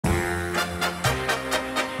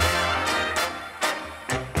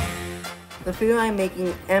The food I'm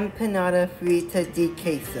making empanada fritas de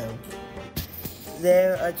queso.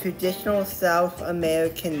 They're a traditional South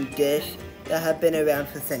American dish that have been around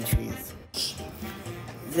for centuries.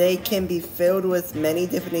 They can be filled with many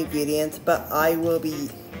different ingredients, but I will be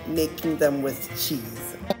making them with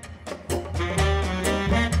cheese.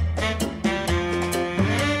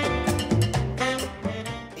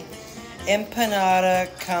 Empanada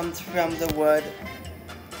comes from the word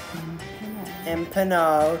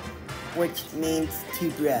empanar, which means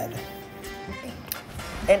to bread.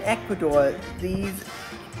 In Ecuador, these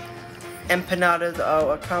empanadas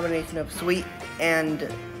are a combination of sweet and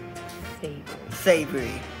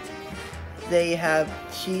savory. They have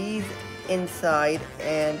cheese inside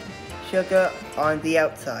and sugar on the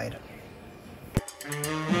outside.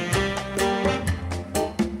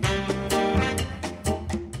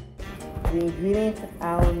 The ingredients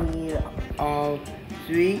I'll need are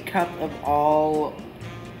 3 cups of all-purpose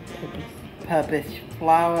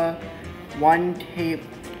flour, 1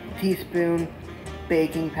 teaspoon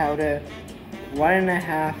baking powder,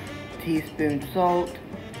 1.5 teaspoons salt,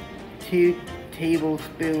 2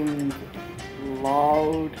 tablespoons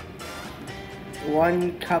lard,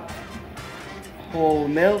 1 cup whole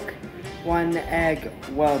milk, 1 egg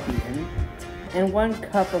well beaten, and 1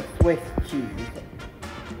 cup of Swiss cheese.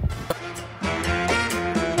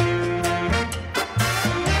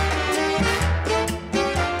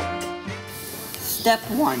 Step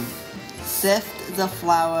 1. Sift the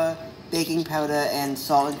flour, baking powder, and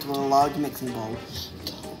salt into a large mixing bowl.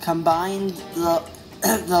 Combine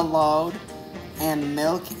the lard and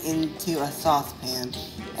milk into a saucepan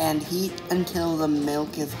and heat until the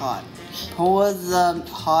milk is hot. Pour the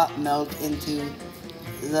hot milk into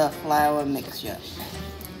the flour mixture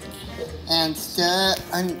and stir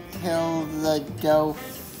until the dough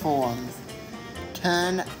forms.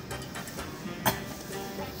 Turn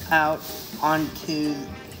out onto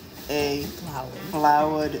a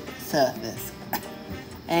floured surface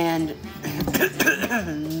and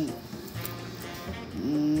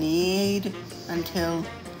knead until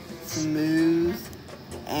smooth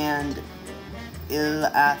and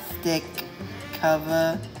elastic.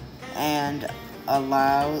 Cover and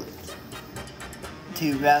allow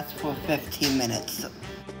to rest for 15 minutes.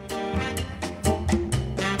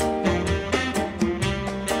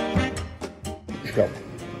 Let's go.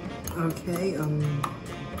 Okay,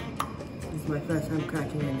 this is my first time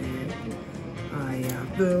cracking an egg. I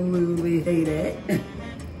absolutely hate it.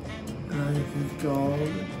 This is gold.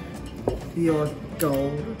 Pure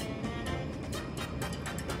gold.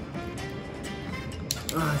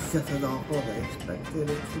 It's just as awful as I expected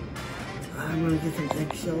it to. I'm gonna get some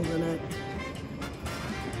eggshells in it.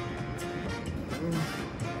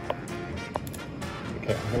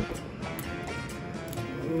 Okay, I hope.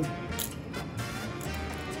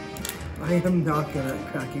 I am not good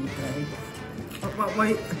at cracking eggs.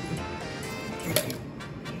 Wait. Thank you.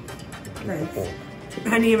 Thanks.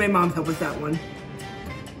 I need my mom's help with that one.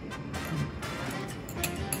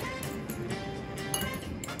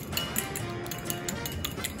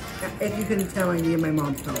 If you couldn't tell, I need my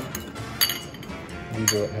mom's help. You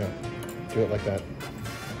do it here. Do it like that.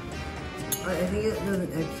 I think there's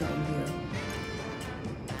an eggshell in here.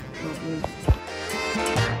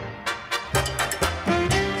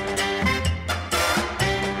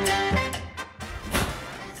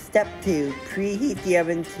 Step 2. Preheat the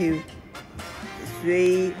oven to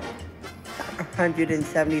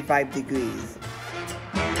 375 degrees.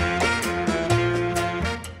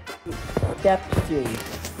 Step 3.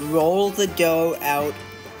 Roll the dough out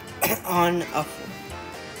on a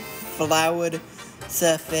floured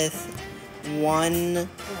surface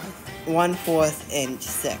 1/4 inch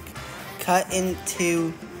thick. Cut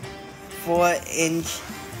into 4-inch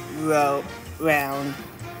round.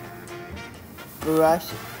 Brush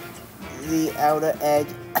the outer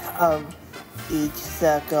edge of each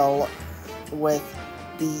circle with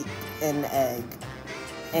beaten egg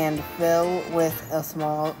and fill with a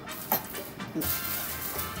small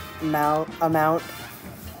amount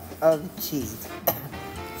of cheese.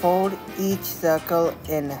 Fold each circle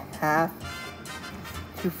in half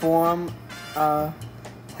to form a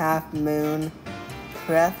half moon.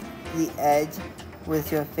 Press the edge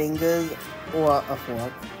with your fingers or a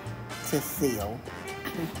fork to seal.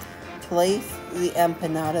 Place the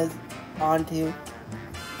empanadas onto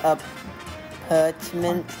a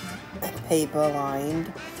parchment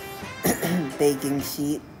paper-lined baking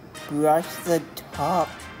sheet. Brush the top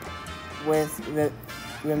with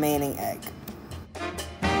remaining egg.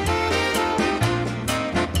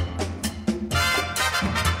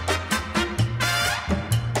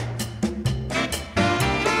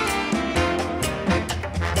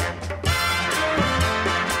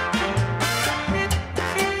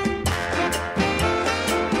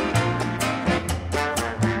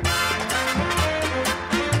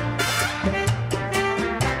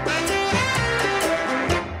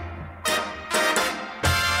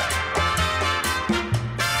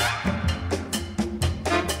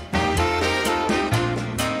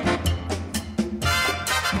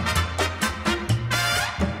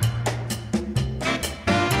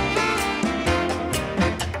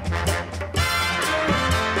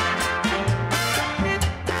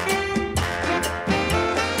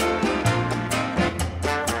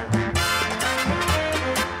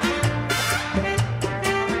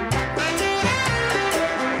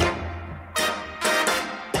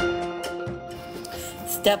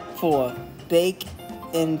 Step 4. Bake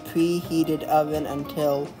in preheated oven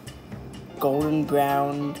until golden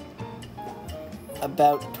brown,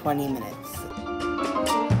 about 20 minutes.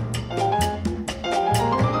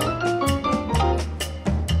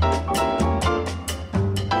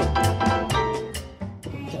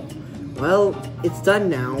 Well, it's done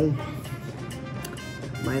now.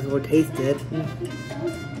 Might as well taste it.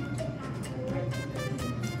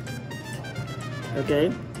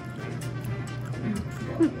 Okay.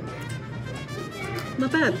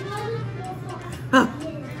 Not bad. Ah,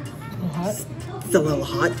 Hot? it's a little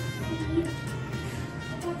hot.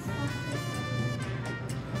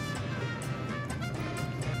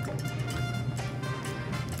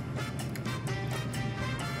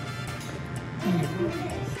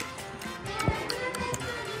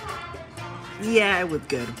 Yeah, it was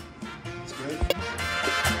good.